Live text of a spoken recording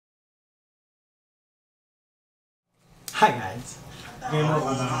Hi guys. Game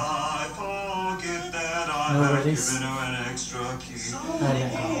over. No release.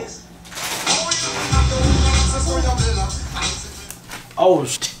 Oh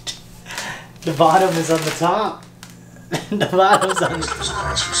shit. The bottom is on the top. The bottom's on the top.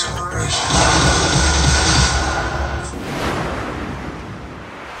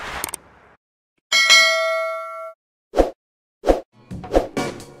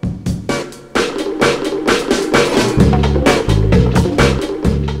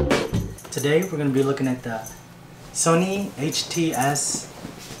 Today we're going to be looking at the Sony HT-Z9F.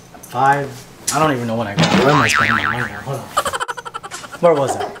 I don't even know what I got. Where am I spending my money now? Hold on. Where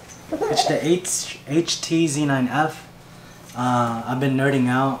was I? It's the HT-Z9F. I've been nerding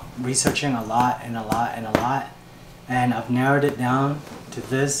out, researching a lot, and I've narrowed it down to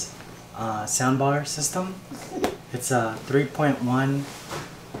this soundbar system. It's a 3.1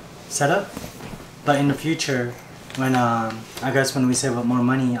 setup, but in the future, when I guess when we save up more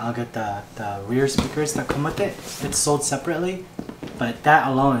money, I'll get the rear speakers that come with it. It's sold separately, but that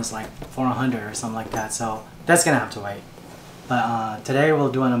alone is like $400 or something like that, so that's gonna have to wait. But today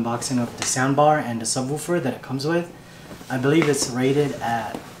we'll do an unboxing of the soundbar and the subwoofer that it comes with. I believe it's rated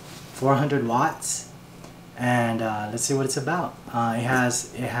at 400 watts, and let's see what it's about. It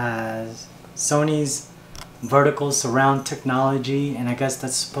has Sony's vertical surround technology, and I guess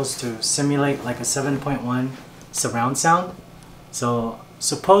that's supposed to simulate like a 7.1 surround sound. So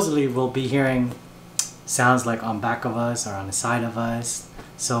supposedly we'll be hearing sounds like on back of us or on the side of us,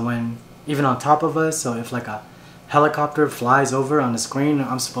 so when even on top of us, so if like a helicopter flies over on the screen,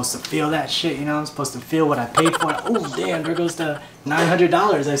 I'm supposed to feel that shit, you know. I'm supposed to feel what I paid for. Oh damn, there goes the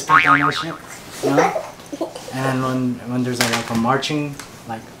 $900 I spent on that shit, you know. And when there's like a marching,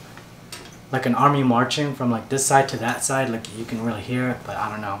 like an army marching from like this side to that side, like you can really hear it, but I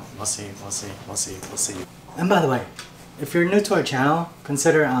don't know. We'll see. And by the way, if you're new to our channel,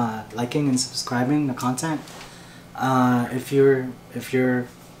 consider liking and subscribing the content. If you're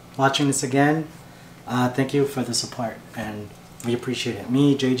watching this again, thank you for the support, and we appreciate it.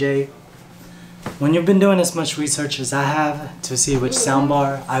 Me, JJ, when you've been doing as much research as I have to see which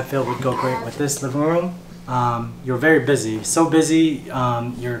soundbar I feel would go great with this living room, you're very busy. So busy,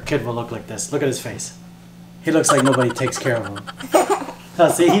 your kid will look like this. Look at his face. He looks like nobody takes care of him. Oh,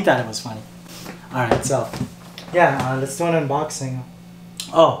 see, he thought it was funny. Alright, so, yeah, let's do an unboxing.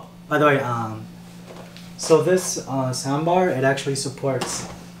 Oh, by the way, so this soundbar, it actually supports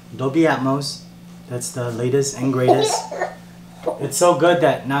Dolby Atmos. That's the latest and greatest. It's so good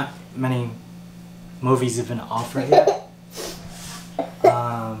that not many movies even offer it yet.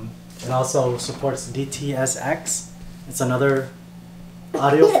 It also supports DTSX. It's another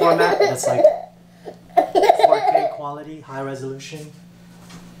audio format that's like 4K quality, high resolution.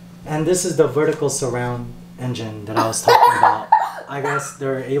 And this is the vertical surround engine that I was talking about. I guess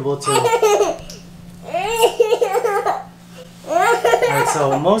they're able to... Alright,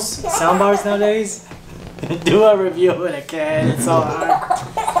 so most soundbars nowadays do a review with a kid. It's so hard.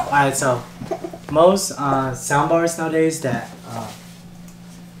 Alright, so most soundbars nowadays that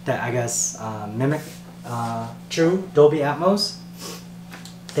I guess mimic true Dolby Atmos,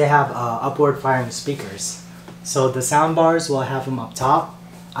 they have upward firing speakers. So the soundbars will have them up top.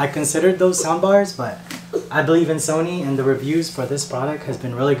 I considered those soundbars, but I believe in Sony, and the reviews for this product has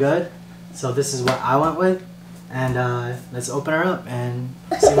been really good. So this is what I went with, and let's open her up and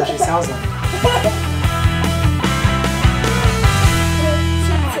see what she sounds like.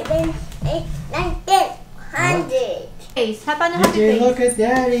 7, 8, 9, 10, 100. DJ, look at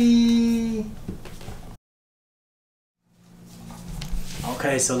daddy!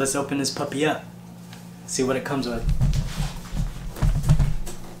 Okay, so let's open this puppy up. See what it comes with.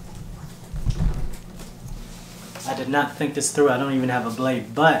 I did not think this through. I don't even have a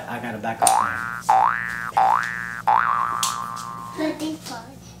blade, but I got a backup plan.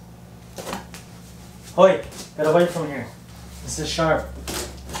 Hoy, get away from here. This is sharp.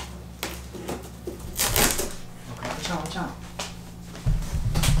 Okay, watch out.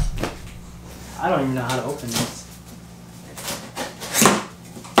 I don't even know how to open this.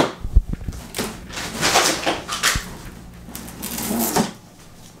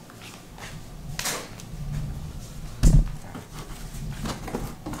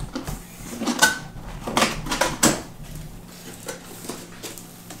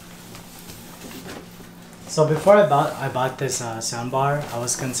 So before I bought this soundbar, I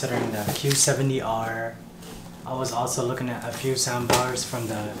was considering the Q70R. I was also looking at a few soundbars from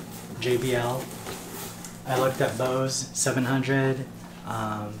the JBL. I looked at Bose 700.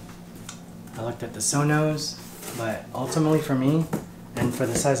 I looked at the Sonos, but ultimately for me, and for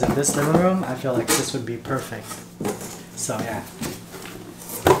the size of this living room, I feel like this would be perfect. So yeah.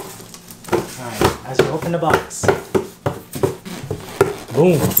 Alright, as you open the box.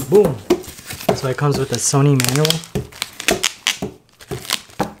 Boom, boom. So it comes with a Sony manual.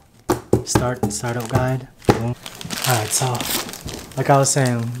 Startup guide. Boom. Alright, so like I was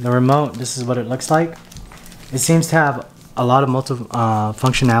saying, the remote, this is what it looks like. It seems to have a lot of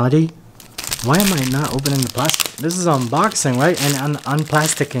functionality. Why am I not opening the plastic? This is unboxing, right? And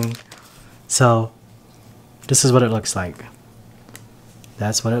unplasticking. So this is what it looks like.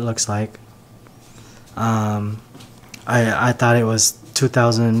 That's what it looks like. I thought it was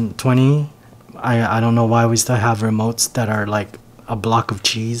 2020. I don't know why we still have remotes that are like a block of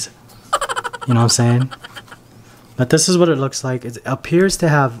cheese. You know what I'm saying? But this is what it looks like. It appears to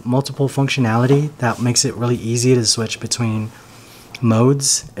have multiple functionality that makes it really easy to switch between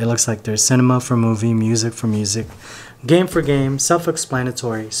modes. It looks like there's cinema for movie, music for music, game for game,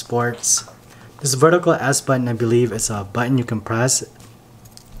 self-explanatory, sports. This vertical S button, I believe, is a button you can press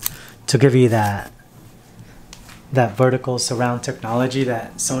to give you that vertical surround technology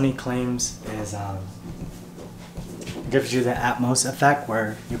that Sony claims is gives you the Atmos effect,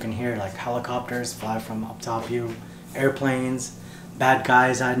 where you can hear like helicopters fly from up top you, airplanes, bad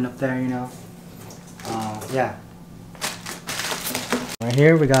guys hiding up there, you know. Yeah. Right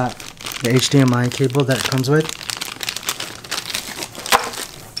here we got the HDMI cable that it comes with,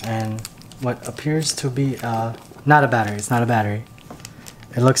 and what appears to be not a battery. It's not a battery.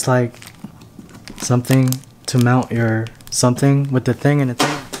 It looks like something to mount your something with the thing and the thing.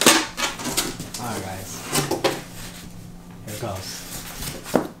 Alright guys, here it goes.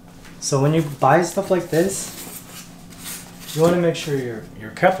 So when you buy stuff like this, you want to make sure you're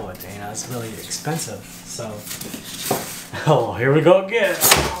careful with it. You know, it's really expensive. So, oh, here we go again.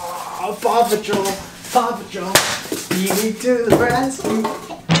 Oh, Paw Patrol, Paw Patrol, beat me to the rescue.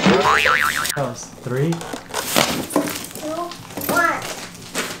 That was 3, 2, 1.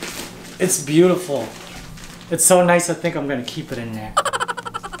 It's beautiful. It's so nice, I think I'm gonna keep it in there.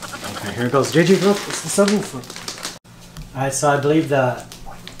 Okay, here it goes. JJ, look, it's the subwoofer. Alright, so I believe the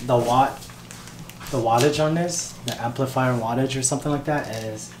wattage on this, the amplifier wattage or something like that,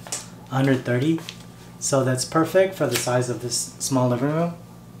 is 130. So that's perfect for the size of this small living room.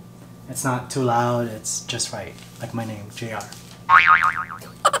 It's not too loud, it's just right. Like my name, JR. Okay.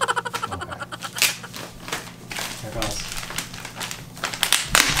 Here it goes.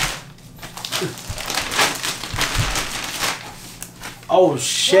 Oh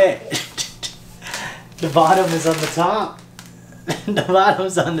shit! The bottom is on the top. The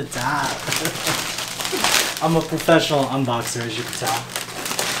bottom's on the top. I'm a professional unboxer, as you can tell.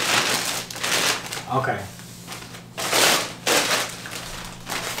 Okay.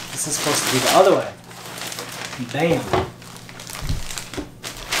 This is supposed to be the other way. Bam.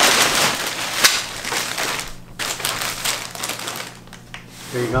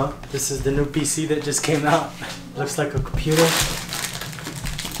 There you go. This is the new PC that just came out. Looks like a computer.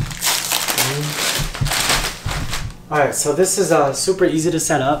 Alright, so this is super easy to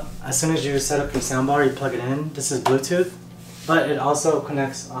set up. As soon as you set up your soundbar, you plug it in. This is Bluetooth, but it also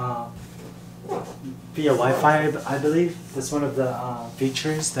connects via Wi-Fi, I believe. That's one of the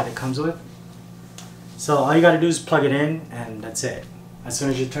features that it comes with. So all you gotta do is plug it in, and that's it. As soon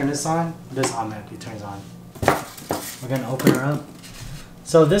as you turn this on, this automatically turns on. We're gonna open her up.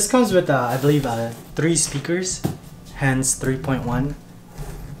 So this comes with, I believe, 3 speakers, hence 3.1.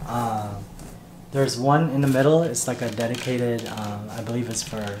 There's one in the middle. It's like a dedicated, I believe it's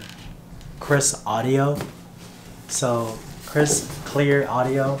for crisp audio. So crisp, clear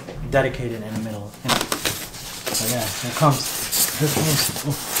audio, dedicated in the middle. So yeah, here it comes. Here it comes.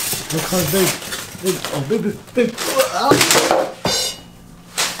 Oh, here it comes, big. Oh, big.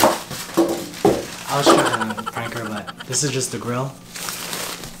 I was trying to prank her, but this is just the grill.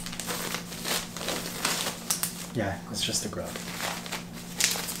 Yeah, it's just the grill.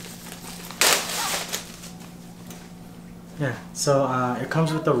 Yeah, so it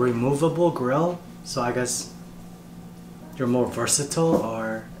comes with a removable grill, so I guess you're more versatile,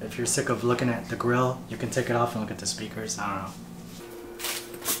 or if you're sick of looking at the grill, you can take it off and look at the speakers. I don't know.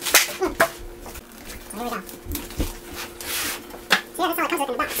 Here we go. So yeah, that's how it comes with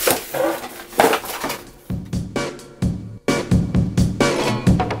in the box.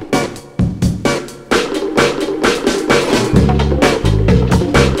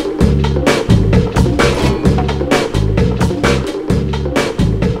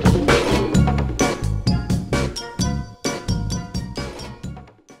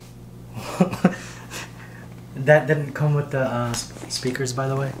 That didn't come with the speakers, by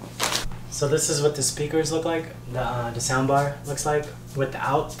the way. So this is what the speakers look like. The soundbar looks like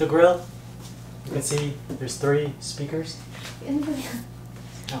without the grill. You can see there's 3 speakers. No,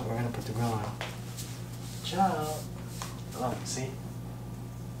 we're gonna put the grill on. Ciao. Oh, see?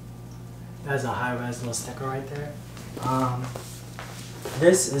 That's a high-res little sticker right there.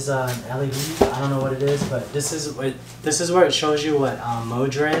 This is an LED. I don't know what it is, but this is where it shows you what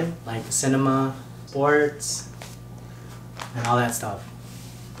mode you're in, like cinema, sports, and all that stuff.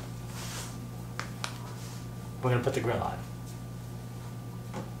 We're gonna put the grill on.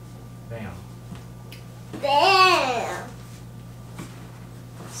 Bam. Bam.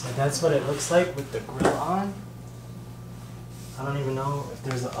 So that's what it looks like with the grill on. I don't even know if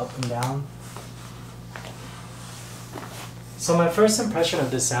there's an up and down. So my first impression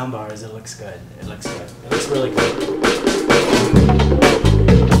of this soundbar is it looks good. It looks good. It looks really good.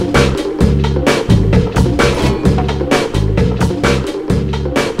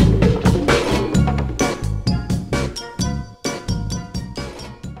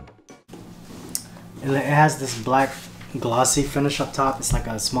 It has this black glossy finish up top. It's like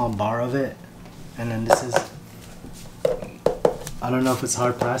a small bar of it. And then this is, I don't know if it's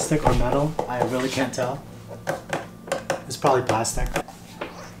hard plastic or metal. I really can't tell. It's probably plastic.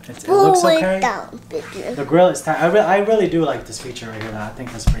 It looks okay. The grill is tight. I really do like this feature right here. I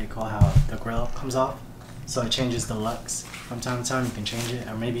think that's pretty cool how the grill comes off. So it changes the looks. From time to time you can change it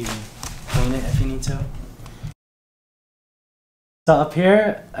or maybe even clean it if you need to. So up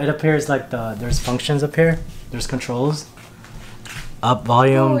here, it appears like there's functions up here. There's controls. Up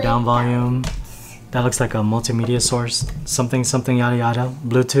volume, down volume. That looks like a multimedia source. Something yada yada.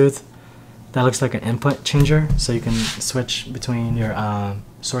 Bluetooth. That looks like an input changer, so you can switch between your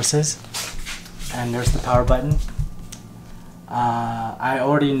sources. And there's the power button. I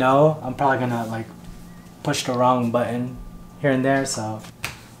already know I'm probably gonna like push the wrong button here and there, so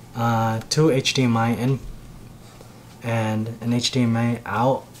 2 HDMI in and an HDMI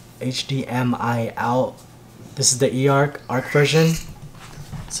out. This is the eARC version,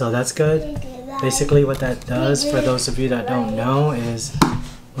 so that's good. Basically what that does, for those of you that don't know, is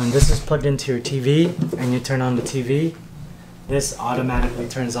when this is plugged into your TV and you turn on the TV, this automatically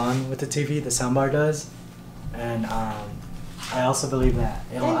turns on with the TV, the soundbar does. And I also believe that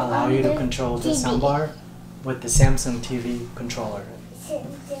it'll allow you to control the soundbar with the Samsung TV controller.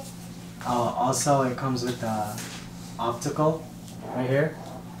 Also it comes with the optical right here.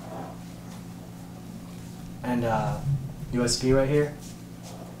 And USB right here.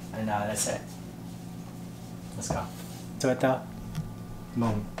 And that's it. Let's go. So it though.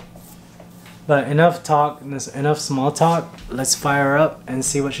 Boom. But enough talk, enough small talk. Let's fire her up and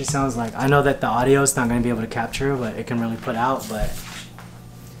see what she sounds like. I know that the audio is not going to be able to capture what it can really put out, but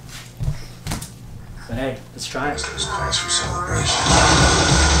hey, let's try it. For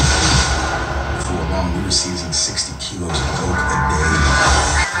long, we were seizing 60 kilos of coke a day.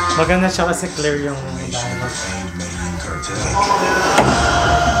 Maganda siya kasi clear yung dialogue.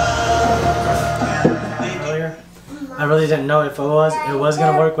 I really didn't know if it was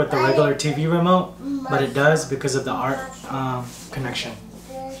gonna work with the regular TV remote, but it does because of the ARC connection.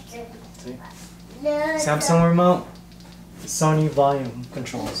 See? Samsung remote, Sony volume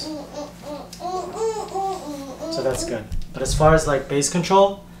controls. So that's good. But as far as like bass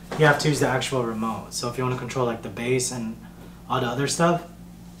control, you have to use the actual remote. So if you want to control like the bass and all the other stuff,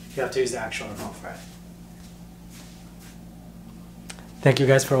 you have to use the actual remote for it. Thank you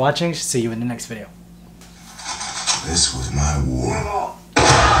guys for watching. See you in the next video. This was my war.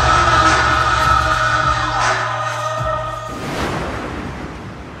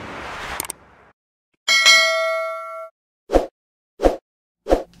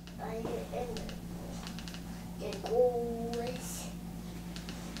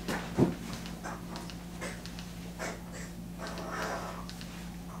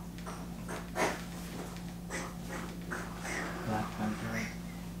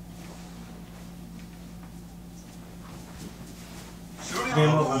 Game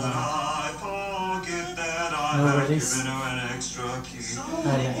over now. No release. I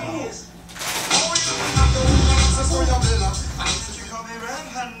let go.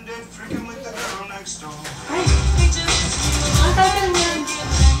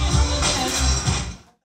 Ay,